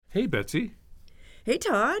Hey, Betsy. Hey,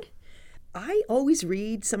 Todd. I always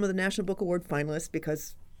read some of the National Book Award finalists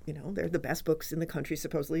because, they're the best books in the country,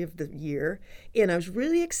 supposedly, of the year. And I was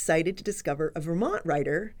really excited to discover a Vermont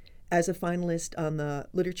writer as a finalist on the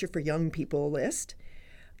Literature for Young People list.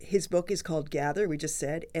 His book is called Gather, we just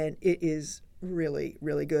said, and it is really,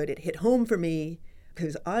 really good. It hit home for me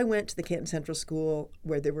because I went to the Canton Central School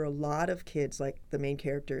where there were a lot of kids like the main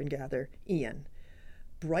character in Gather, Ian.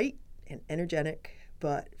 Bright and energetic,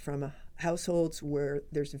 but from households where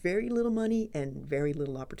there's very little money and very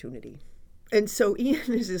little opportunity. And so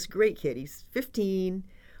Ian is this great kid. He's 15.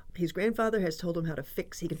 His grandfather has told him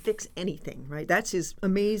he can fix anything, right? That's his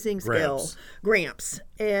amazing skill. Gramps.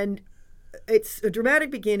 And it's a dramatic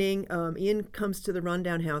beginning. Ian comes to the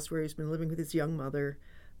rundown house where he's been living with his young mother,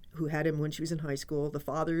 who had him when she was in high school. The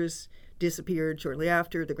father's disappeared shortly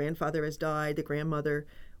after. The grandfather has died. The grandmother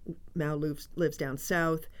now lives down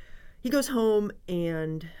south. He goes home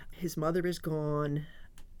and his mother is gone,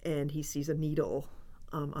 and he sees a needle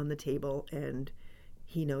on the table, and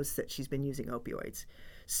he knows that she's been using opioids.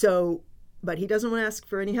 So, but he doesn't want to ask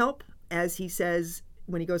for any help. As he says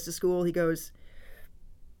when he goes to school, he goes,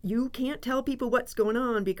 you can't tell people what's going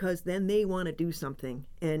on because then they want to do something.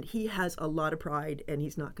 And he has a lot of pride, and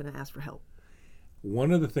he's not going to ask for help.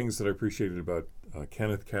 One of the things that I appreciated about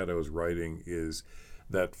Kenneth Cadow's writing is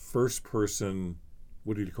that first person,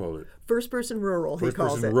 what did he call it? First person rural, he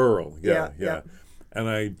calls it. First person rural, yeah. And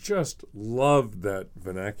I just loved that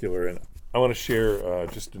vernacular. And I want to share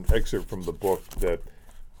just an excerpt from the book that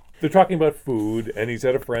they're talking about food, and he's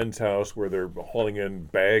at a friend's house where they're hauling in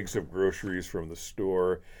bags of groceries from the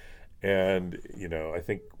store. And, I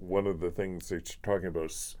think one of the things they're talking about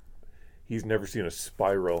is he's never seen a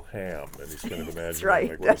spiral ham, and he's kind of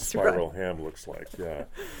imagining what a spiral ham looks like. Yeah.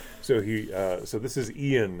 So so this is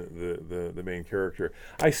Ian, the main character.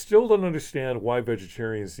 I still don't understand why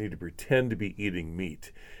vegetarians need to pretend to be eating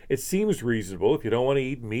meat. It seems reasonable. If you don't want to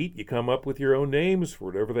eat meat, you come up with your own names for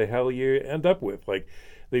whatever the hell you end up with. Like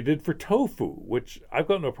they did for tofu, which I've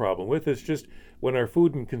got no problem with. It's just when our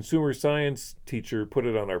food and consumer science teacher put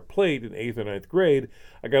it on our plate in 8th or 9th grade,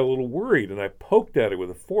 I got a little worried and I poked at it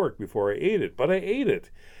with a fork before I ate it, but I ate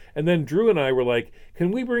it. And then Drew and I were like,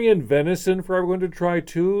 can we bring in venison for everyone to try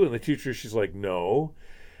too? And the teacher, she's like, no.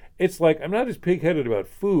 It's like, I'm not as pig-headed about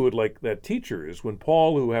food like that teacher is. When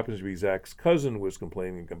Paul, who happens to be Zach's cousin, was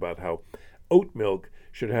complaining about how oat milk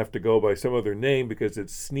should have to go by some other name because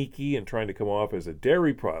it's sneaky and trying to come off as a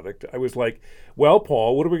dairy product, I was like, well,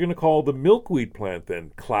 Paul, what are we going to call the milkweed plant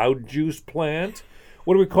then? Cloud juice plant?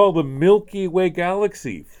 What do we call the Milky Way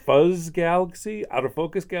galaxy? Fuzz galaxy? Out of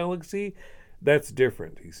focus galaxy? That's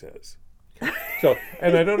different, he says. So,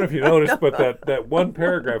 and I don't know if you noticed, but that one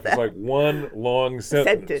paragraph is like one long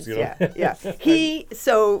sentence. Yeah.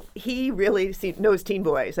 He really knows teen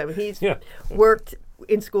boys. I mean, he's worked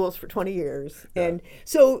in schools for 20 years. Yeah. And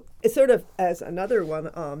so it's sort of as another one,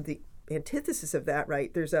 the antithesis of that,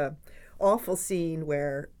 right? There's a awful scene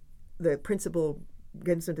where the principal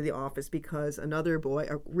gets into the office because another boy,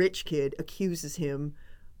 a rich kid, accuses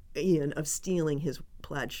Ian, of stealing his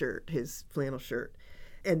plaid shirt, his flannel shirt.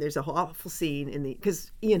 And there's a awful scene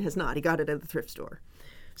because Ian has not. He got it at the thrift store.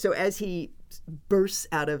 So as he bursts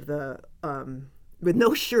out of with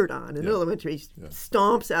no shirt on in elementary, he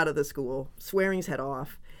stomps out of the school, swearing his head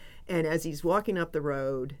off. And as he's walking up the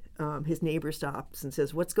road, his neighbor stops and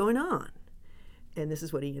says, what's going on? And this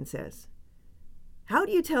is what Ian says. How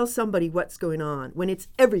do you tell somebody what's going on when it's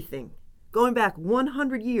everything, going back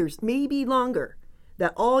 100 years, maybe longer,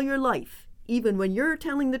 that all your life, even when you're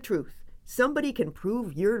telling the truth, somebody can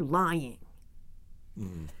prove you're lying?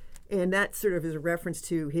 Mm. And that sort of is a reference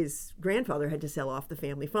to his grandfather had to sell off the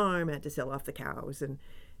family farm, had to sell off the cows, and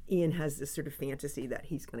Ian has this sort of fantasy that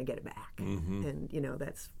he's going to get it back. Mm-hmm. And,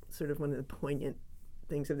 that's sort of one of the poignant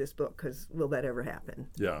things of this book, because will that ever happen?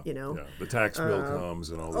 Yeah. The tax bill comes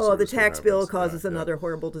and all this. Oh, the tax bill causes another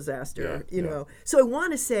horrible disaster, know. So I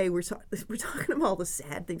want to say we're talking about all the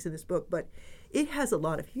sad things in this book, but it has a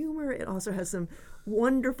lot of humor. It also has some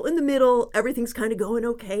wonderful, in the middle, everything's kind of going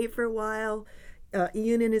okay for a while.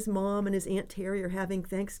 Ian and his mom and his Aunt Terry are having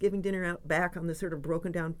Thanksgiving dinner out back on the sort of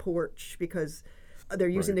broken down porch because they're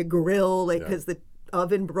using a grill because the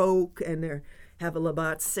oven broke, and they have a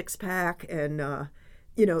Labatt's 6-pack. And,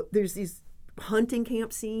 there's these hunting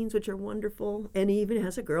camp scenes, which are wonderful. And he even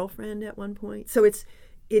has a girlfriend at one point. So it's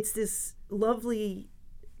this lovely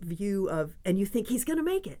view of, and you think he's going to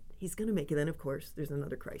make it. He's going to make it. Then, of course, there's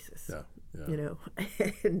another crisis,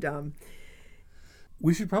 and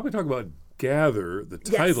we should probably talk about Gather, the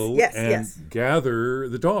title, and Gather,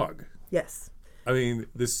 the dog. Yes. I mean,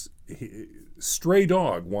 this stray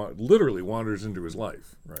dog literally wanders into his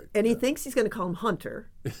life, right? And he thinks he's going to call him Hunter,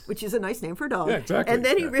 which is a nice name for a dog. Yeah, exactly. And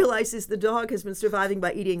then he realizes the dog has been surviving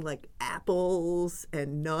by eating like apples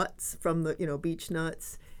and nuts from the beech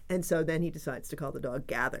nuts. And so then he decides to call the dog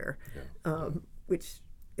Gather, which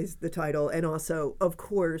is the title. And also, of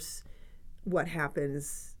course, what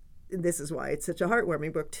happens, this is why it's such a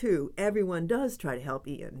heartwarming book too, everyone does try to help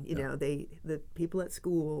Ian. The people at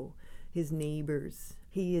school, his neighbors.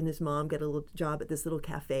 He and his mom get a little job at this little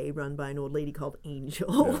cafe run by an old lady called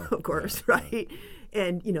Angel, of course, right?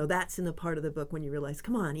 And, that's in the part of the book when you realize,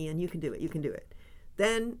 come on, Ian, you can do it, you can do it.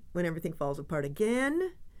 Then, when everything falls apart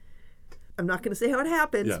again, I'm not going to say how it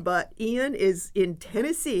happens, but Ian is in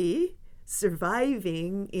Tennessee,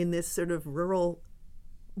 surviving in this sort of rural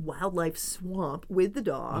wildlife swamp with the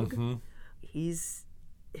dog. Mm-hmm. He's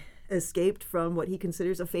escaped from what he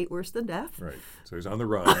considers a fate worse than death. Right. So he's on the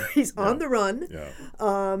run. He's on the run.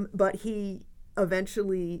 Yeah. But he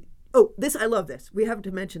eventually... I love this. We have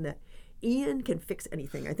to mention that Ian can fix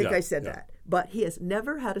anything. I think I said that. But he has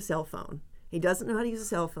never had a cell phone. He doesn't know how to use a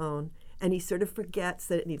cell phone, and he sort of forgets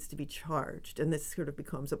that it needs to be charged. And this sort of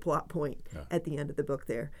becomes a plot point at the end of the book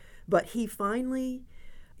there. But he finally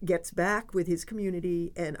gets back with his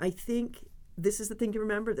community, and I think this is the thing to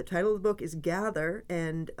remember. The title of the book is Gather,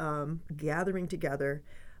 and gathering together.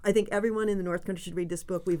 I think everyone in the North Country should read this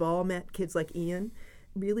book. We've all met kids like Ian.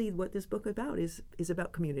 Really, what this book about is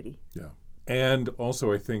about community. Yeah. And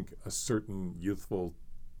also, I think, a certain youthful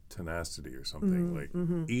tenacity or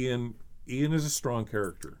something. Ian is a strong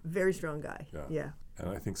character. Very strong guy. Yeah. And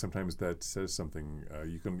I think sometimes that says something.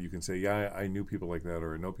 You can say, yeah, I knew people like that,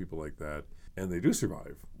 or I know people like that, and they do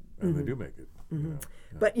survive. And they do make it. Mm-hmm.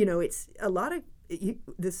 But, it's a lot of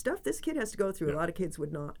the stuff this kid has to go through. A lot of kids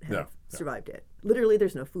would not have survived it. Literally,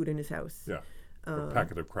 there's no food in his house. Yeah. A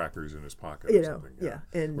packet of crackers in his pocket or something.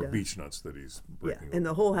 And, or beech nuts that he's breaking. And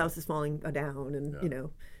the whole house is falling down, and,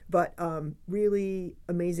 But really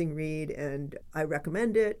amazing read, and I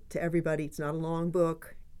recommend it to everybody. It's not a long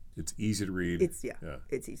book. It's easy to read. It's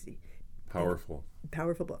easy. Powerful.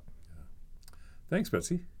 Powerful book. Yeah. Thanks,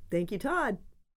 Betsy. Thank you, Todd.